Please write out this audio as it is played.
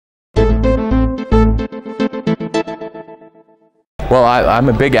Well, I'm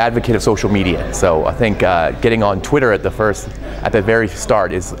a big advocate of social media, so I think getting on Twitter at the very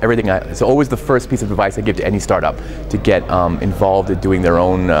start is everything. It's always the first piece of advice I give to any startup, to get involved in doing their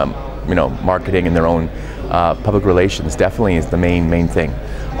own, marketing and their own public relations. Definitely is the main thing.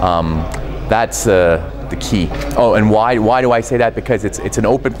 That's the key. Oh, and why do I say that? Because it's an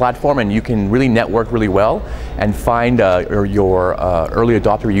open platform, and you can really network really well and find your early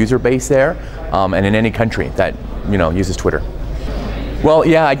adopter user base there, and in any country that uses Twitter. Well,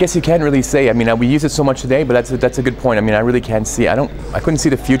 yeah, I guess you can't really say. I mean, we use it so much today, but that's a good point. I mean, I really can't see. I couldn't see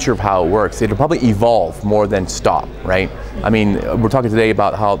the future of how it works. It'll probably evolve more than stop, right? I mean, we're talking today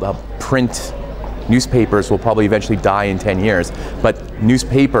about how the print newspapers will probably eventually die in 10 years, but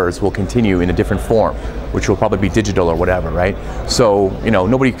newspapers will continue in a different form, which will probably be digital or whatever, right? So,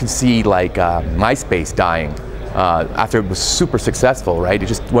 nobody could see like MySpace dying after it was super successful, right? It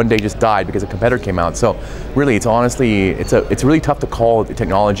just one day just died because a competitor came out. So really, it's really tough to call the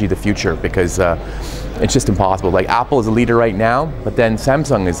technology the future, because it's just impossible. Like Apple is a leader right now, but then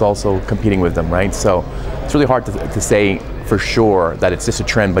Samsung is also competing with them, right? So it's really hard to say for sure that it's just a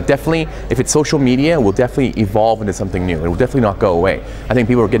trend, but definitely if it's social media, it will definitely evolve into something new. It will definitely not go away. I think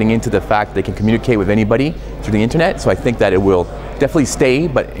people are getting into the fact they can communicate with anybody through the internet, so I think that it will definitely stay,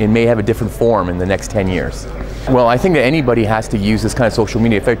 but it may have a different form in the next 10 years. Well, I think that anybody has to use this kind of social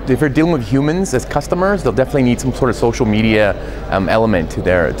media. If they're dealing with humans as customers, they'll definitely need some sort of social media element to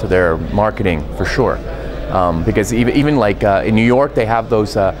their marketing for sure. Because even like in New York, they have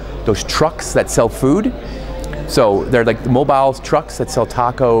those trucks that sell food. So they're like the mobile trucks that sell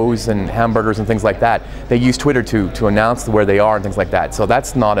tacos and hamburgers and things like that. They use Twitter to announce where they are and things like that. So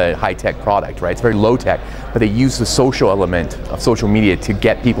that's not a high-tech product, right? It's very low-tech, but they use the social element of social media to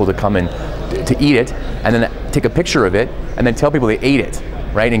get people to come in to eat it, and then take a picture of it, and then tell people they ate it,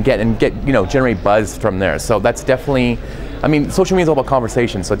 right? And generate buzz from there. So that's definitely. I mean, social media is all about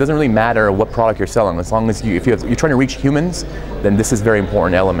conversation, so it doesn't really matter what product you're selling. As long as you're trying to reach humans, then this is a very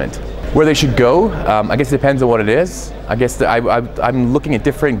important element. Where they should go, I guess it depends on what it is. I guess I'm looking at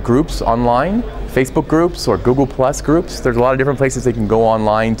different groups online, Facebook groups or Google Plus groups. There's a lot of different places they can go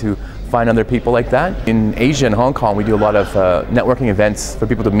online to find other people like that. In Asia and Hong Kong, we do a lot of networking events for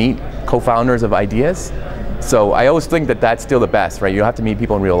people to meet co-founders of ideas. So I always think that that's still the best, right? You have to meet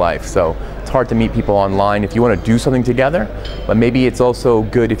people in real life. So it's hard to meet people online if you want to do something together, but maybe it's also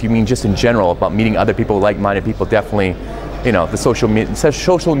good if you mean just in general about meeting other people, like-minded people. Definitely, the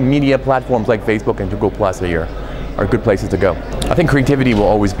social media platforms like Facebook and Google Plus are good places to go. I think creativity will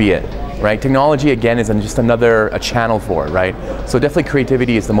always be it, right? Technology, again, is just a channel for it, right? So definitely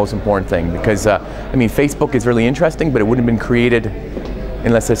creativity is the most important thing, because, Facebook is really interesting, but it wouldn't have been created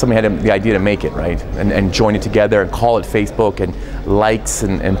unless somebody had the idea to make it, right? And join it together and call it Facebook, and likes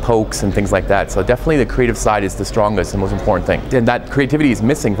and pokes and things like that. So definitely the creative side is the strongest and most important thing. And that creativity is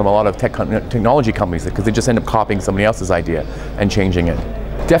missing from a lot of technology companies, because they just end up copying somebody else's idea and changing it.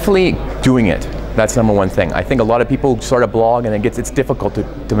 Definitely doing it. That's number one thing. I think a lot of people start a blog and it's difficult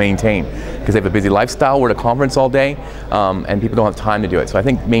to maintain, because they have a busy lifestyle, we're at a conference all day, and people don't have time to do it. So I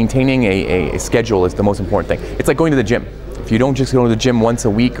think maintaining a schedule is the most important thing. It's like going to the gym. If you don't just go to the gym once a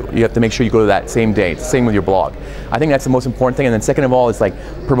week, you have to make sure you go to that same day. It's the same with your blog. I think that's the most important thing. And then second of all, is like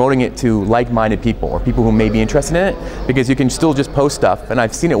promoting it to like-minded people, or people who may be interested in it, because you can still just post stuff, and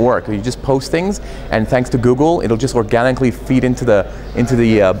I've seen it work. You just post things, and thanks to Google, it'll just organically feed into the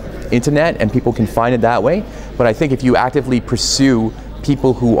internet, and people can find it that way. But I think if you actively pursue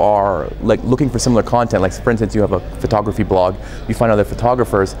people who are like looking for similar content, like for instance, you have a photography blog, you find other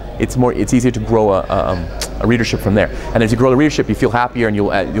photographers, it's easier to grow a readership from there. And as you grow the readership, you feel happier, and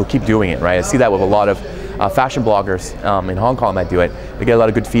you'll keep doing it, right? I see that with a lot of fashion bloggers in Hong Kong that do it. They get a lot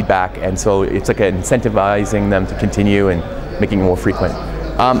of good feedback, and so it's like incentivizing them to continue and making it more frequent.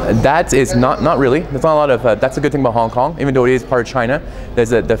 That is not really. There's not a lot of. That's a good thing about Hong Kong, even though it is part of China.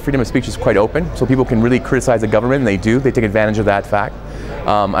 The freedom of speech is quite open, so people can really criticize the government, and they do. They take advantage of that fact.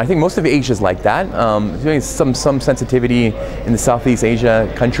 I think most of Asia is like that. There's some sensitivity in the Southeast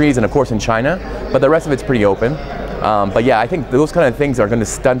Asia countries, and of course in China, but the rest of it's pretty open. But yeah, I think those kind of things are going to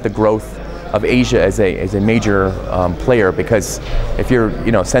stunt the growth of Asia as a major player, because if you're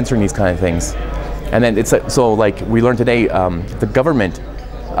censoring these kind of things, and then it's so like we learned today, the government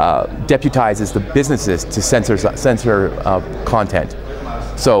deputizes the businesses to censor content.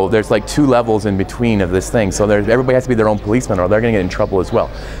 So there's like two levels in between of this thing. So everybody has to be their own policeman, or they're going to get in trouble as well.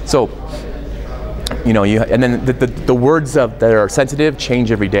 So and then the words that are sensitive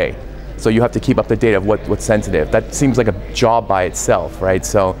change every day. So you have to keep up to date of what's sensitive. That seems like a job by itself, right?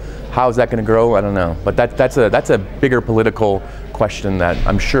 So how is that going to grow? I don't know. But that's a bigger political question that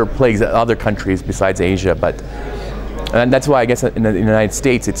I'm sure plagues other countries besides Asia. But And that's why I guess in the United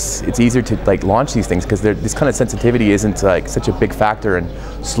States it's easier to like launch these things, because this kind of sensitivity isn't like such a big factor in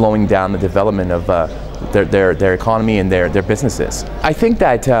slowing down the development of their economy and their businesses. I think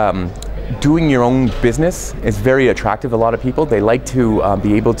that doing your own business is very attractive to a lot of people. They like to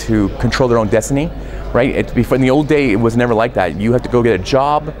be able to control their own destiny, right? Before, in the old day, it was never like that. You have to go get a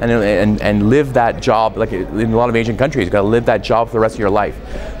job and live that job, like in a lot of Asian countries, you got to live that job for the rest of your life.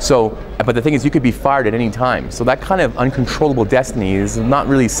 So, but the thing is, you could be fired at any time. So that kind of uncontrollable destiny is not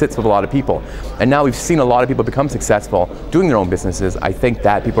really sits with a lot of people. And now we've seen a lot of people become successful doing their own businesses. I think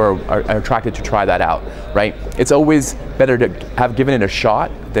that people are attracted to try that out, right? It's always better to have given it a shot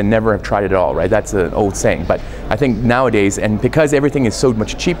than never have tried it at all, right? That's an old saying. But I think nowadays, and because everything is so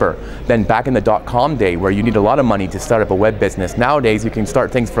much cheaper than back in the .com day where you need a lot of money to start up a web business, nowadays you can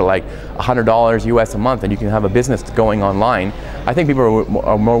start things for like $100 US a month and you can have a business going online. I think people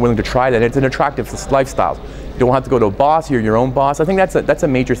are more willing to try that. It's an attractive lifestyle. You don't have to go to a boss, you're your own boss. I think that's a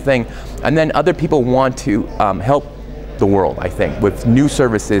major thing. And then other people want to help the world, I think, with new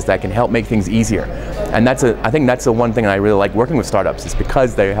services that can help make things easier. And I think that's the one thing I really like working with startups, is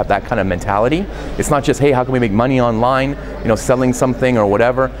because they have that kind of mentality. It's not just, hey, how can we make money online, selling something or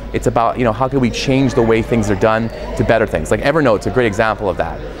whatever. It's about, how can we change the way things are done to better things. Like Evernote's a great example of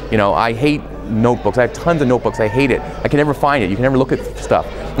that. I hate notebooks. I have tons of notebooks. I hate it. I can never find it. You can never look at stuff.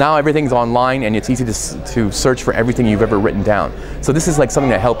 Now everything's online and it's easy to search for everything you've ever written down. So this is like something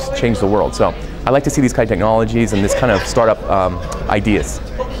that helps change the world. So I like to see these kind of technologies and this kind of startup ideas.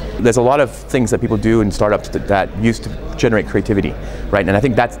 There's a lot of things that people do in startups that used to generate creativity, right? And I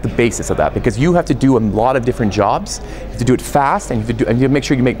think that's the basis of that, because you have to do a lot of different jobs. You have to do it fast, and you have to make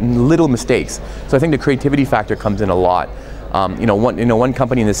sure you make little mistakes. So I think the creativity factor comes in a lot. One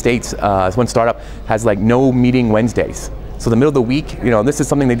company in the States, one startup has like no meeting Wednesdays. So the middle of the week, this is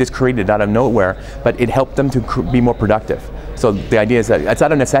something they just created out of nowhere, but it helped them to be more productive. So the idea is that it's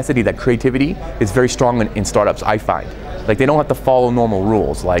out of necessity that creativity is very strong in startups, I find. Like they don't have to follow normal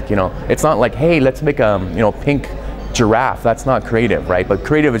rules. Like, it's not like, hey, let's make a, pink giraffe. That's not creative, right? But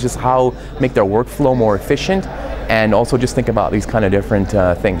creative is just how make their workflow more efficient, and also just think about these kind of different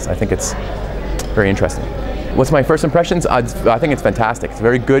things. I think it's very interesting. What's my first impressions? I think it's fantastic. It's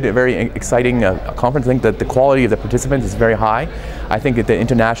very good, a very exciting conference. I think that the quality of the participants is very high. I think that the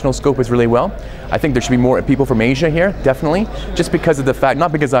international scope is really well. I think there should be more people from Asia here, definitely. Just because of the fact,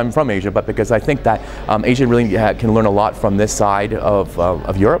 not because I'm from Asia, but because I think that Asia really can learn a lot from this side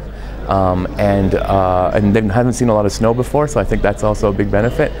of Europe. And they haven't seen a lot of snow before, so I think that's also a big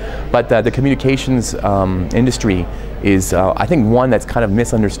benefit. But the communications industry is, I think, one that's kind of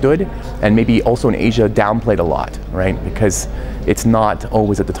misunderstood, and maybe also in Asia downplayed a lot, right? Because it's not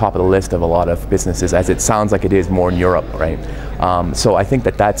always at the top of the list of a lot of businesses, as it sounds like it is more in Europe, right? So I think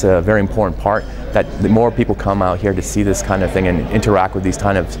that that's a very important part, that the more people come out here to see this kind of thing and interact with these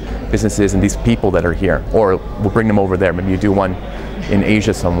kind of businesses and these people that are here, or we'll bring them over there. Maybe you do one in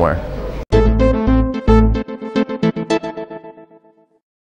Asia somewhere.